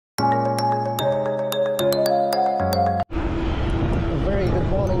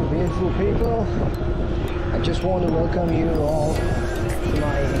beautiful people. I just want to welcome you all to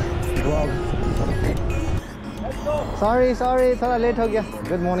my vlog. Sorry, थोड़ा late हो गया.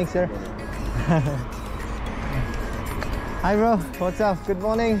 Good morning, sir. Hi, bro. What's up? Good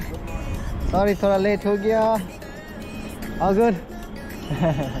morning. Sorry, थोड़ा late हो गया. All good.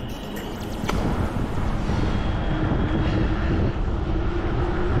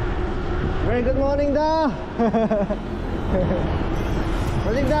 Very good morning, Da.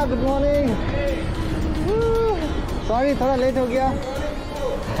 Morning, Da. Good morning. Woo. Sorry, थोड़ा late हो गया.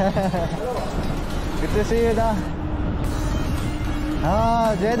 Good to see you, Da.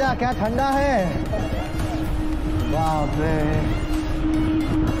 हाँ, जयदा क्या ठंडा है. बाप रे.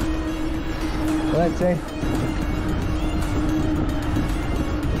 Let's see.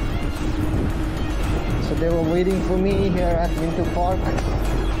 So they were waiting for me here at Winter Park.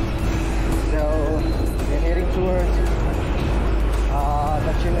 So we're heading towards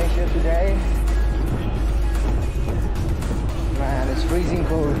Dakshineshwar today. Man, it's freezing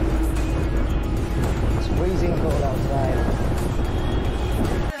cold. It's freezing cold outside.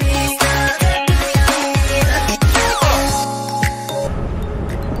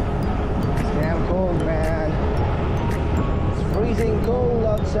 It's damn cold, man. It's freezing cold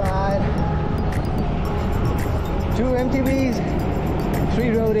outside. 2 MTBs, 3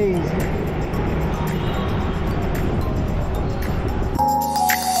 roadies.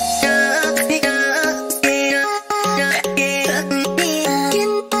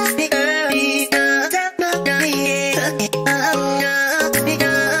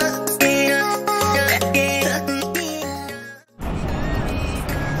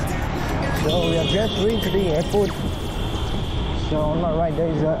 So we have just reached the airport. So on my right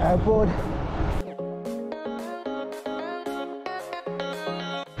there is the airport.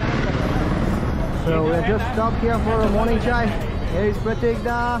 So we have just stopped here for a morning chai. Here is Pratik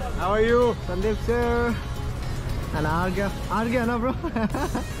Da. How are you? Sandeep sir. And Arga no bro.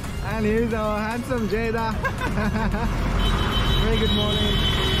 And here's our handsome Jayda. Very good morning.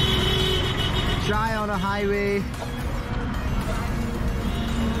 Chai on a highway.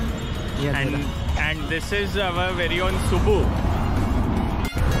 Yes, And this is our very own Subbu.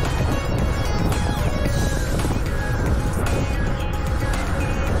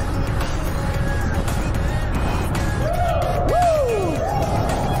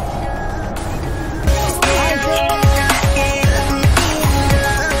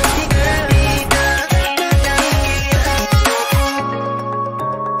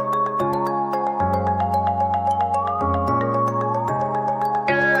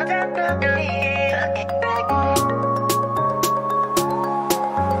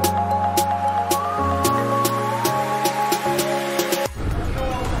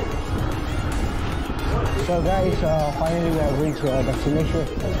 So guys, finally we have reached Dakshineshwar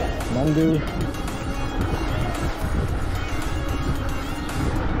Mandir.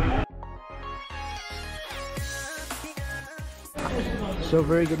 So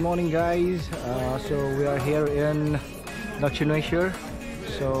very good morning guys. So we are here in Dakshineshwar.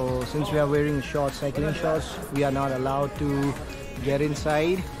 So since we are wearing shorts, cycling shorts, we are not allowed to get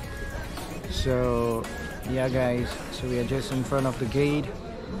inside. So yeah guys, so we are just in front of the gate.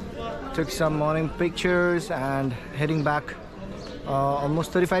 Took some morning pictures and heading back.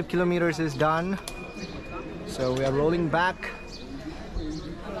 Almost 35 kilometers is done. So we are rolling back.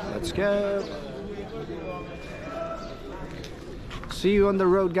 Let's go. See you on the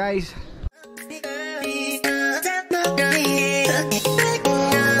road guys.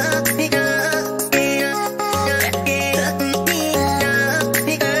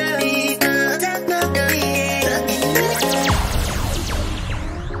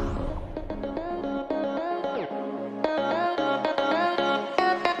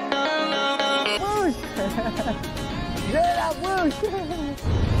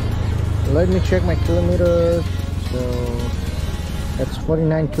 Let me check my kilometers. So that's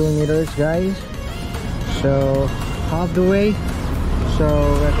 49 kilometers guys. So half the way. So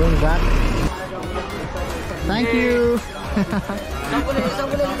we're going back. Thank you.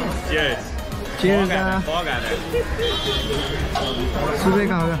 Cheers. Cheers. सुबह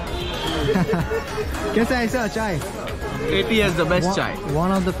का होगा. कैसा है ऐसा चाय? ATS the best chai.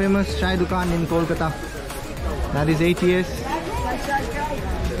 One of the famous chai dukan in Kolkata. That is ATS.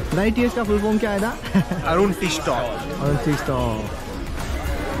 The ATS का full form क्या है ना? Arun tea stall. Arun tea stall.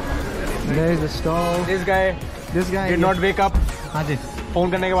 There is the stall. This guy did not wake up. हाँ जी.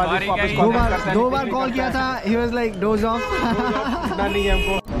 Phone करने के बाद वापस call करता है. दो बार कॉल किया था. He was like doze off. इतना नहीं है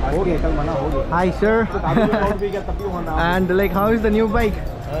हमको. हो गया कल मना हो गया. Hi sir. And like how is the new bike?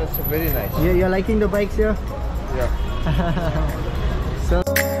 It's very nice. You're liking the bikes here? Yeah. So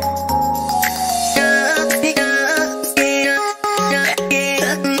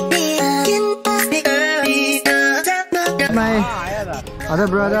other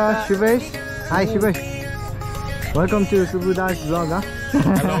brother Shivesh. Hi Shivesh. Welcome to Subudar's vlog. Huh?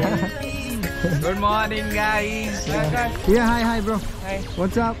 Good morning, guys. Yeah, hi bro. Hi.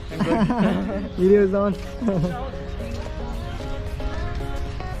 What's up? Video's on.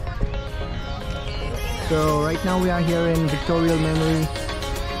 So right now we are here in Victorial Memory.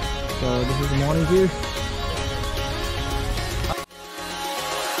 So this is the morning view.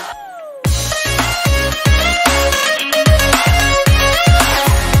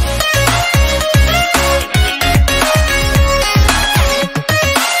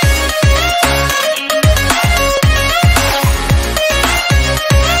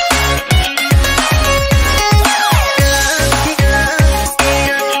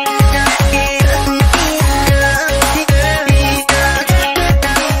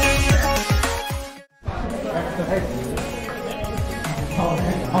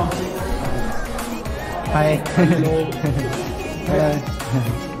 Hi.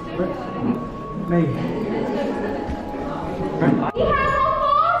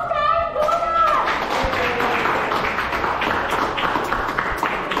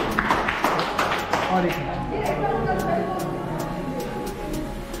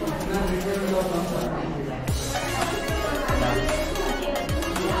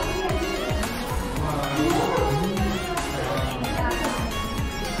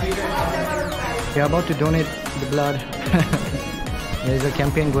 We are about to donate the blood. There is a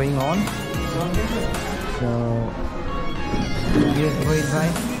campaign going on. So here's Rohit bhai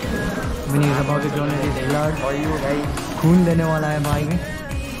when he is about to donate his blood. खून देने वाला है भाई में.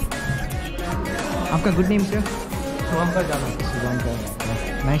 आपका good name sir? Suvankar Jana. Suvankar.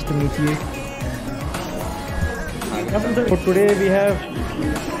 Nice to meet you. So today we have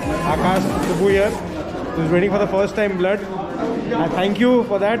Akash Subbu here, who is waiting for the first time blood. I thank you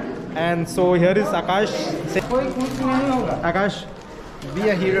for that. And so here is Akash. Akash, Be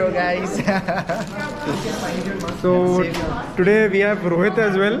a hero, guys. so today we have Rohit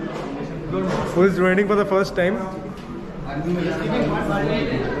as well, who is waiting for the first time.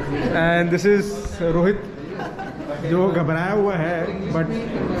 And this is Rohit, जो घबराया हुआ है, but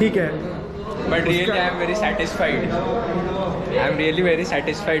ठीक है. But really, I am very satisfied. I am really very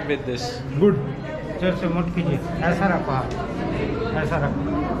satisfied with this. Good. जोर से मत कीजिए, ऐसा रखो आप, ऐसा रखो.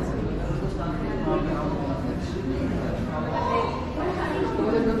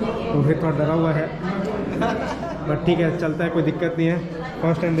 रोहित थोड़ा डरा हुआ है, बट ठीक है, चलता है, कोई दिक्कत नहीं है.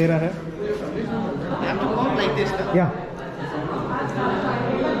 फर्स्ट टाइम दे रहा है. या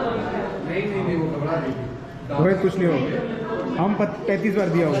रोहित कुछ नहीं होगा, हम 35 बार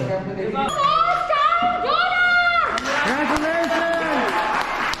दिया होगा.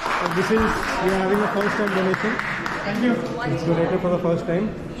 This is, we are having a first time donation. Thank you. It's donated for the first time.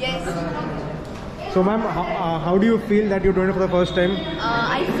 Yes. So ma'am, how do you feel that you donated for the first time?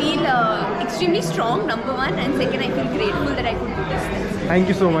 I feel extremely strong, number one, and second, I feel grateful that I could do this. Thank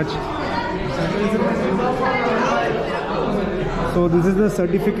you so much. So this is the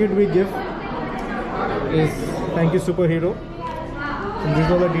certificate we give. Is thank you superhero. And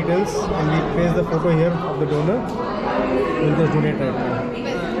these are the details, and we paste the photo here of the donor. We'll just donate right now.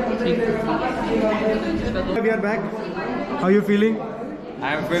 We are back. How are you feeling?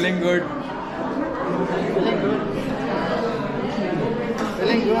 I am feeling good.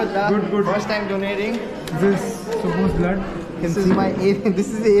 Feeling good. Good. First time donating. This is Subbu's blood. This is my this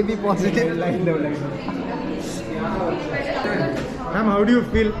is the AB positive. Ma'am, how do you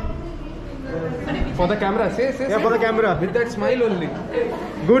feel? For the camera, say. Yeah, for the camera. With that smile only.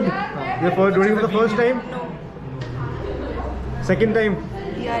 Good. You're doing it for the first time? Second time?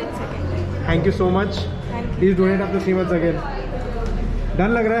 Yeah, it's second. Thank you so much. Thank you. Please donate after 3 months again. Done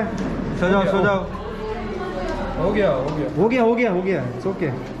लग रहा है? सो जाओ. हो गया. हो गया. It's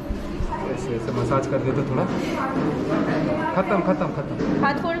okay. ऐसे massage कर देते थोड़ा. खत्म.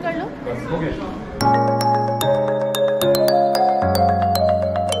 हाथ फोल्ड कर लो. हो गया.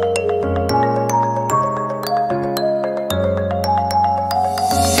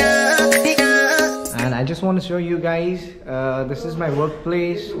 I just want to show you guys, this is my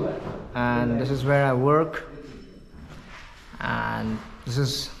workplace and this is where I work, and this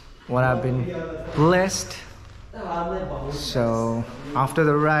is what I've been blessed. So after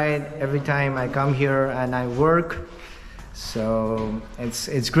the ride, every time I come here and I work, so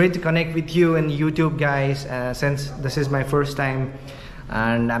it's great to connect with you and YouTube guys, since this is my first time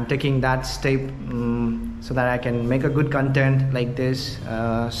and I'm taking that step so that I can make a good content like this.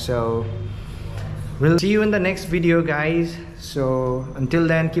 So we'll see you in the next video guys. So until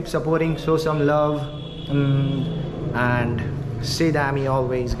then, keep supporting, show some love, and stay dammy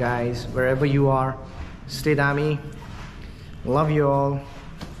always guys. Wherever you are, stay dammy. Love you all.